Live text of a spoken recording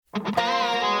The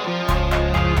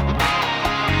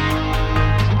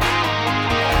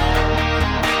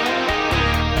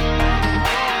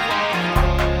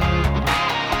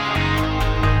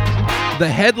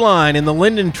headline in the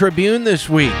Linden Tribune this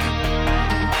week: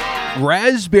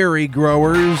 raspberry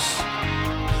growers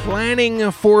planning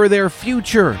for their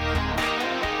future.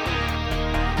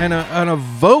 And a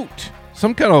vote,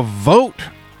 some kind of vote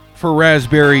for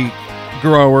raspberry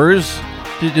growers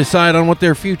to decide on what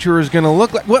their future is going to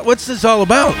look like. What's this all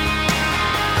about?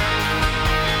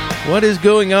 What is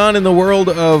going on in the world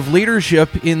of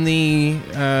leadership in the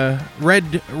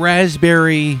red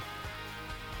raspberry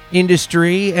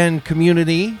industry and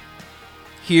community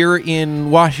here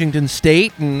in Washington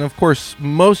State? And of course,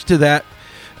 most of that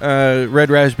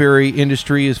red raspberry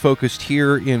industry is focused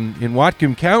here in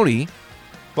Whatcom County.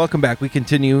 Welcome back. We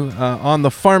continue on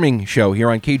the Farming Show here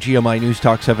on KGMI News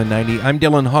Talk 790. I'm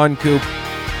Dylan Honcoop.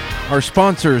 Our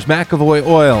sponsors, McAvoy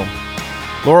Oil,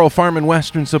 Laurel Farm and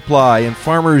Western Supply, and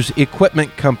Farmers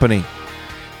Equipment Company,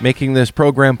 making this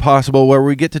program possible, where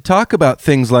we get to talk about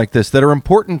things like this that are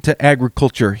important to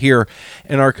agriculture here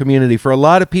in our community. For a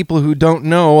lot of people who don't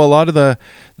know, a lot of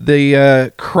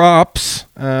the crops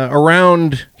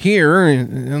around here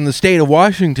in the state of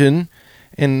Washington,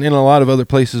 and in a lot of other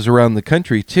places around the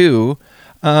country too,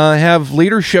 have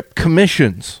leadership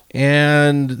commissions.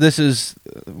 And this is,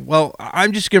 well,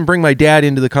 I'm just going to bring my dad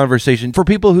into the conversation. For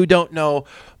people who don't know,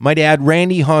 my dad,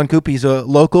 Randy Honcoop, he's a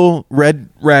local red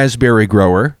raspberry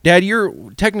grower. Dad, you're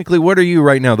technically, what are you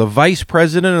right now? The vice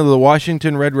president of the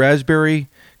Washington Red Raspberry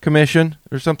Commission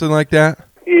or something like that?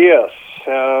 Yes,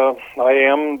 I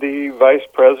am the vice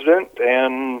president,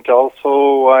 and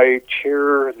also I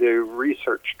chair the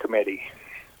research committee.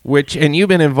 And you've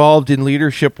been involved in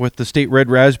leadership with the State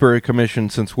Red Raspberry Commission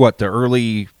since what, the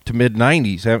early to mid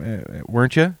 90s,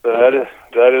 weren't you? That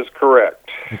is correct.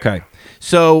 Okay.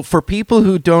 So for people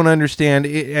who don't understand,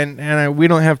 and we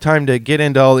don't have time to get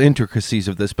into all the intricacies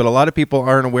of this, but a lot of people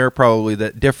aren't aware probably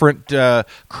that different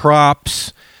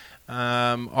crops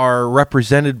are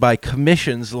represented by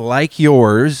commissions like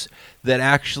yours that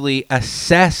actually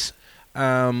assess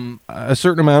a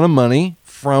certain amount of money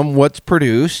from what's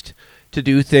produced to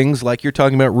do things like you're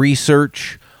talking about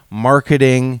research,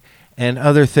 marketing, and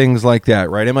other things like that,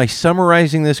 right? Am I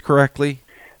summarizing this correctly?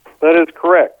 That is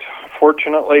correct.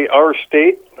 Fortunately, our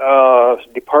state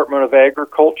Department of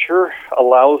Agriculture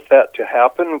allows that to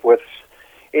happen with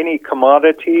any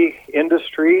commodity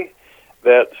industry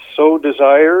that so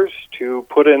desires to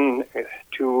put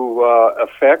into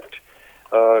effect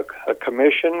a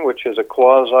commission, which is a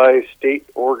quasi-state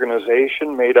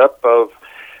organization made up of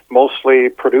mostly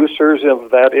producers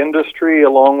of that industry,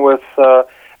 along with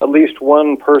at least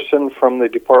one person from the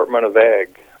Department of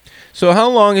Ag. So how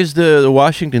long has the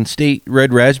Washington State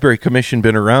Red Raspberry Commission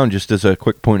been around, just as a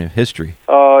quick point of history?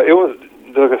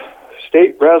 The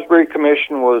State Raspberry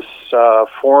Commission was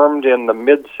formed in the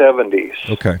mid-'70s.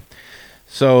 Okay.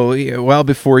 So well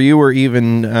before you were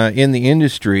even in the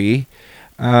industry.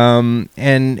 And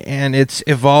it's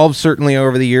evolved certainly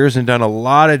over the years and done a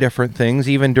lot of different things,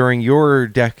 even during your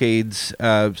decades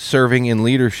serving in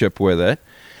leadership with it.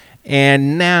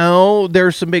 And now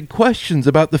there's some big questions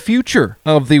about the future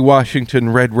of the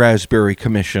Washington Red Raspberry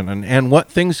Commission and what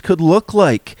things could look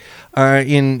like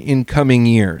in coming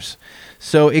years.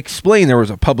 So explain, there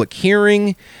was a public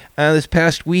hearing this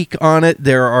past week on it.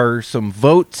 There are some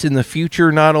votes in the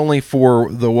future, not only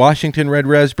for the Washington Red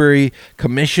Raspberry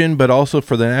Commission, but also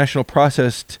for the National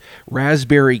Processed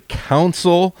Raspberry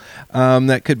Council.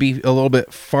 That could be a little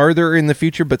bit farther in the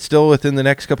future, but still within the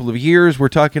next couple of years. We're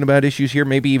talking about issues here,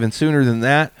 maybe even sooner than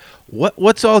that.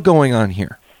 What's all going on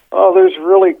here? Oh, there's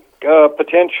really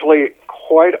potentially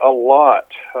quite a lot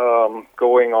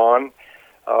going on.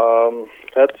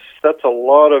 That's a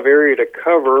lot of area to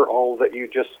cover, all that you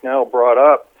just now brought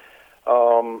up.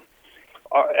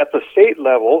 At the state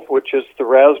level, which is the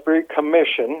Raspberry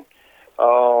Commission,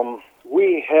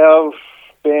 we have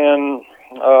been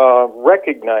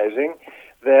recognizing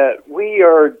that we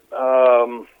are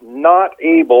not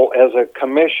able as a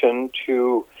commission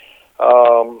to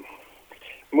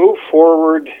move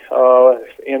forward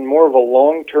in more of a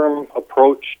long-term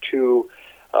approach to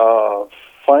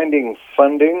finding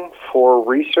funding for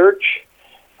research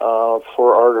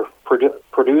for our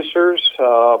producers.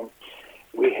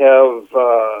 We have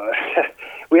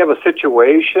a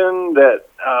situation that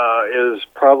is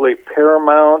probably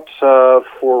paramount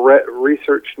for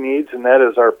research needs, and that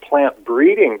is our plant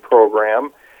breeding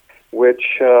program,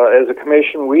 which as a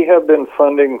commission we have been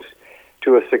funding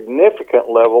to a significant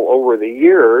level over the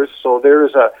years. So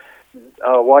there's a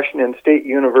Washington State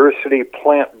University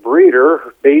plant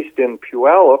breeder based in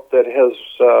Puyallup that has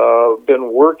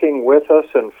been working with us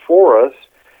and for us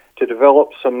to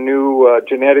develop some new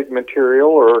genetic material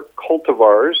or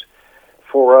cultivars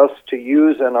for us to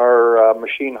use in our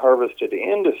machine harvested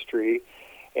industry.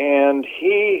 And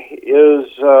he is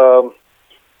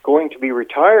going to be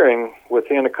retiring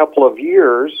within a couple of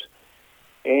years.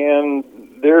 And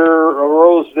there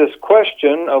arose this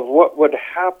question of what would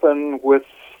happen with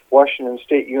Washington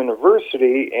State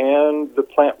University and the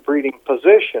plant breeding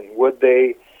position. Would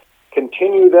they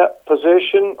continue that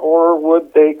position, or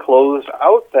would they close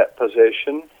out that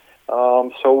position?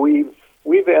 So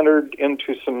we've entered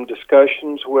into some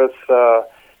discussions with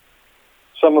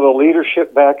some of the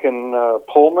leadership back in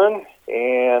Pullman,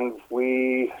 and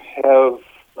we have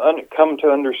come to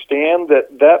understand that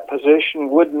that position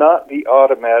would not be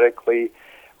automatically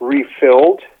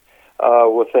refilled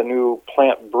with a new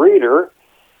plant breeder.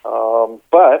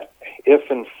 But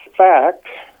if in fact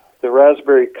the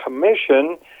Raspberry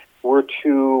Commission were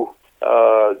to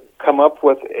come up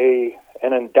with an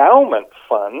endowment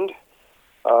fund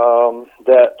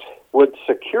that would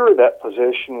secure that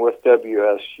position with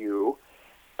WSU,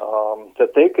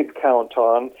 that they could count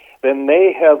on, then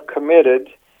they have committed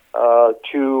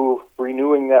to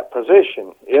renewing that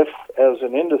position if, as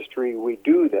an industry, we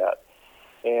do that.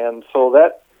 And so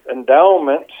that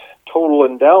total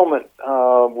endowment,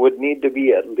 would need to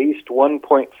be at least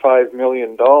 $1.5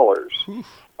 million.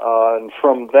 And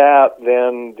from that,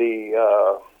 then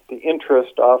the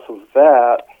interest off of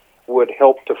that would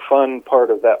help to fund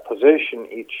part of that position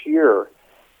each year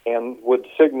and would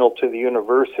signal to the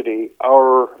university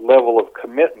our level of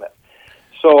commitment.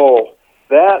 So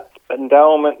that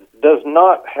endowment does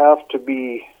not have to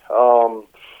be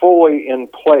fully in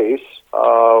place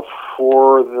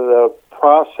for the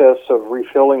process of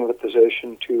refilling the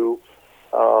position to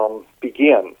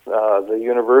begin. The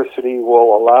university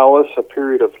will allow us a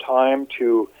period of time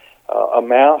to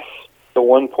amass the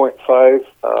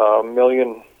 $1.5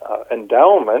 million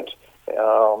endowment,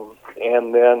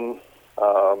 and then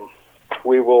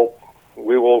we will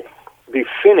be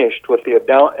finished with the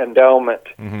endowment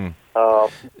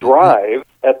drive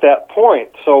at that point.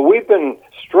 So we've been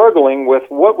struggling with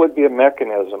what would be a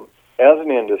mechanism as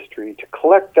an industry to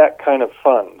collect that kind of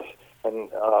funds. And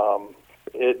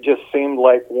it just seemed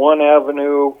like one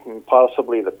avenue, and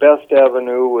possibly the best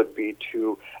avenue, would be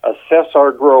to assess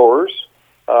our growers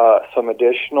some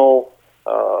additional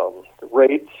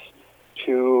rates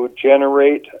to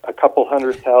generate a couple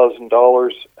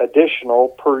 $100,000 additional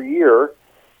per year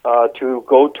to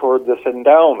go toward this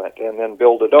endowment and then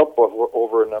build it up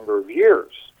over a number of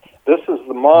years. This is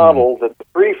the model that the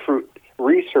Free Fruit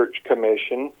Research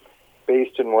Commission,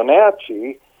 based in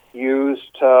Wenatchee,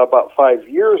 used about 5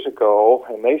 years ago,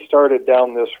 and they started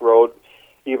down this road,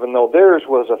 even though theirs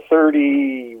was a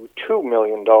 $32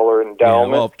 million endowment. Yeah,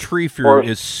 well, tree fruit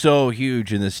is so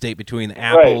huge in the state, between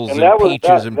apples and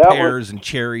peaches and pears and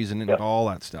cherries and all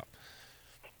that stuff.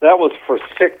 That was for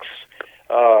 6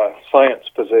 science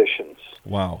positions.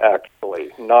 Wow.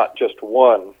 Actually, not just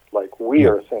one like we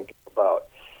are thinking about.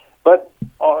 But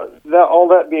all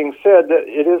that being said, that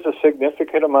it is a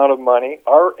significant amount of money.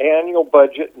 Our annual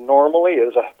budget normally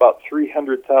is about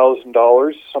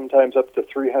 $300,000, sometimes up to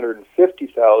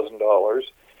 $350,000,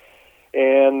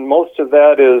 and most of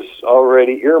that is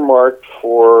already earmarked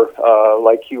for,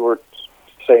 like you were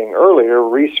saying earlier,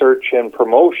 research and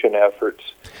promotion efforts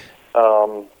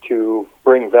to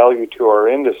bring value to our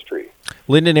industry.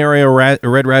 Linden area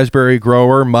red raspberry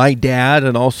grower, my dad,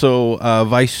 and also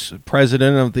Vice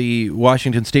President of the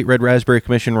Washington State Red Raspberry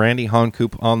Commission, Randy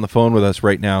Honkoop, on the phone with us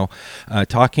right now,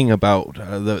 talking about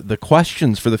the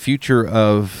questions for the future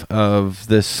of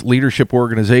this leadership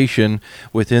organization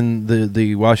within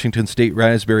the Washington State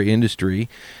raspberry industry.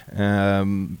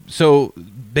 So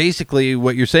basically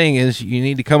what you're saying is you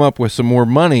need to come up with some more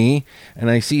money, and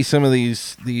I see some of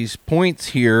these points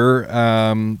here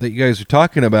that you guys are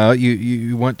talking about.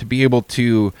 You want to be able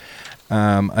to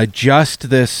adjust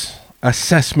this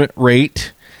assessment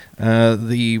rate,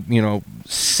 the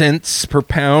cents per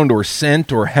pound or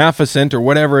cent or half a cent or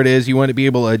whatever it is. You want to be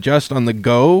able to adjust on the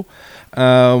go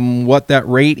what that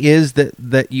rate is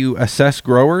that you assess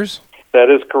growers. That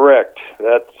is correct.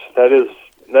 That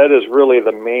is really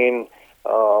the main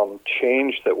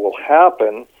change that will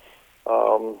happen.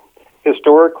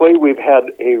 Historically, we've had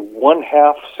a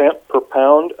 1/2 cent per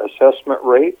pound assessment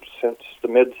rate since the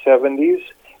mid-'70s,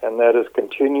 and that has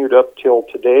continued up till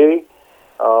today.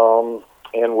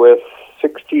 And with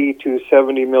 60 to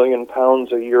 70 million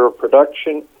pounds a year of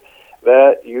production,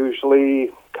 that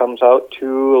usually comes out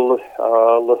to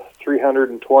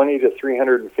 $320,000 to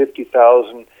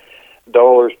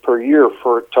 $350,000 per year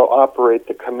to operate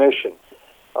the commission.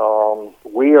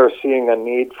 We are seeing a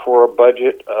need for a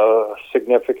budget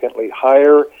significantly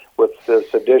higher with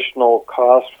this additional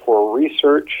cost for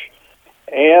research.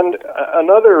 And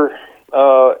another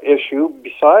issue,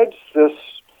 besides this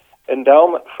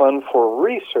endowment fund for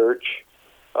research,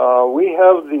 we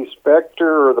have the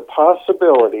specter or the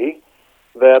possibility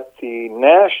that the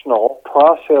National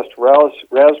Processed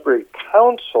Raspberry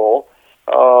Council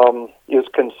is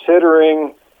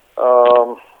considering,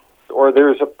 or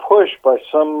there's a push by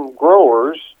some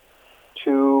growers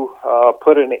to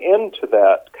put an end to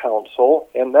that council.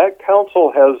 And that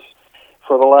council has,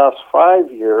 for the last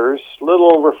 5 years,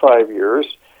 little over 5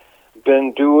 years,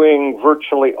 been doing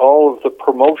virtually all of the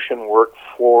promotion work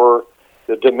for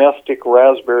the domestic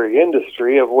raspberry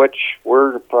industry, of which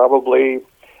we're probably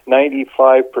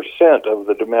 95% of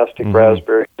the domestic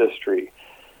raspberry industry.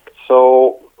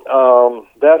 So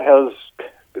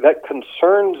that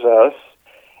concerns us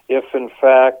if, in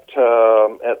fact,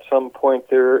 at some point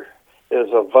there is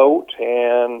a vote,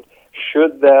 and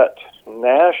should that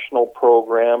national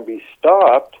program be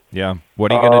stopped. Yeah.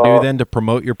 What are you going to do then to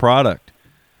promote your product?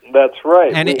 That's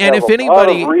right. And we if have anybody, a lot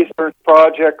of research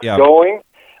projects going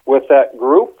with that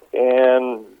group,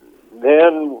 and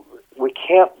then we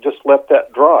can't just let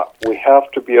that drop. We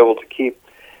have to be able to keep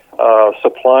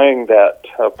supplying that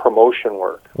promotion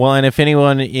work. Well, and if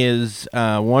anyone is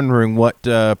wondering what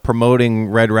promoting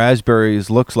red raspberries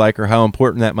looks like or how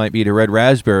important that might be to red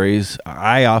raspberries,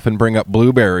 I often bring up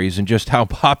blueberries and just how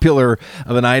popular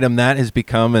of an item that has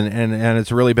become, and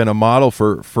it's really been a model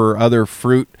for other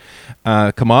fruit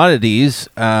commodities,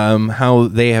 how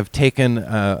they have taken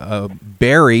a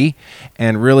berry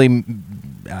and really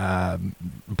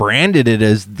branded it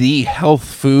as the health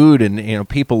food, and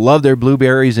people love their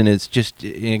blueberries, and it's just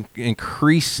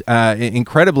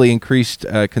incredibly increased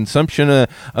consumption of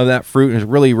that fruit, and has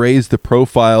really raised the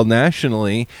profile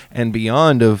nationally and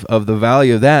beyond of the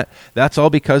value of that. That's all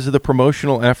because of the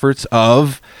promotional efforts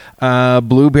of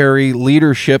blueberry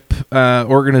leadership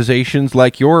organizations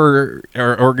like your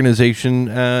organization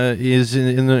is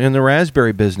in the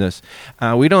raspberry business.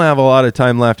 We don't have a lot of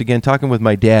time left. Again, talking with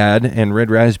my dad and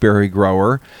red raspberry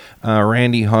grower,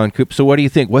 Randy Honkoop. So what do you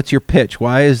think? What's your pitch?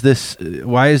 Why is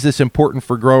this important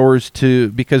for growers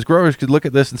because growers could look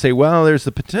at this and say, well, there's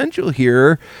the potential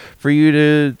here for you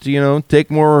to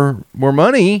take more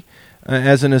money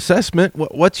as an assessment.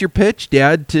 What's your pitch,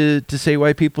 Dad, to say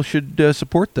why people should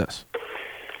support this?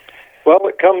 Well,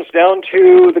 it comes down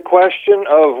to the question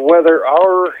of whether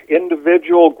our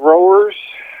individual growers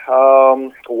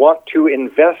want to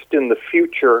invest in the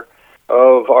future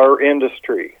of our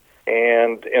industry.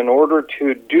 And in order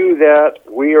to do that,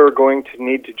 we are going to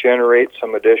need to generate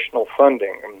some additional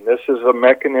funding. And this is a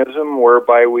mechanism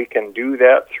whereby we can do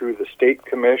that through the State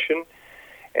Commission,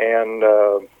 and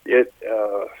it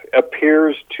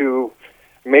appears to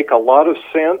make a lot of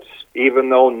sense, even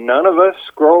though none of us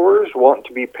growers want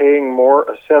to be paying more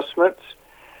assessments.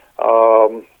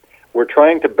 We're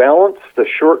trying to balance the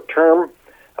short-term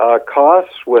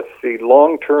costs with the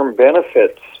long-term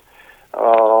benefits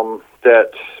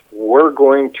that we're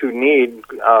going to need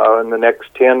in the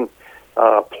next 10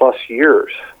 plus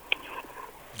years.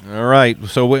 All right.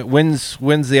 So when's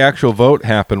the actual vote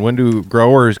happen? When do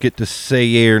growers get to say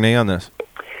yay or nay on this?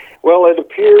 Well, it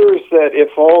appears that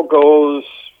if all goes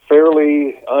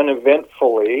fairly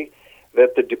uneventfully,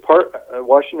 that the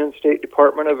Washington State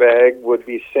Department of Ag would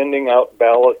be sending out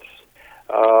ballots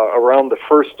around the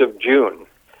 1st of June.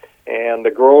 And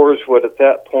the growers would at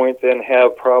that point then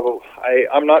have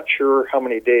I'm not sure how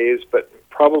many days, but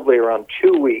probably around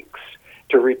 2 weeks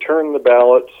to return the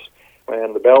ballots,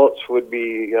 and the ballots would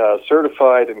be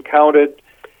certified and counted,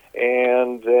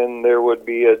 and then there would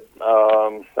be a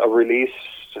release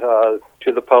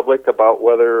to the public about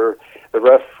whether the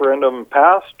referendum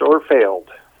passed or failed.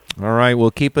 All right,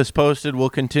 well, keep us posted. We'll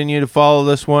continue to follow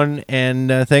this one,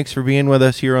 and thanks for being with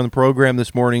us here on the program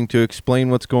this morning to explain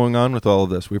what's going on with all of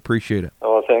this. We appreciate it.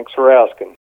 Oh, thanks for asking.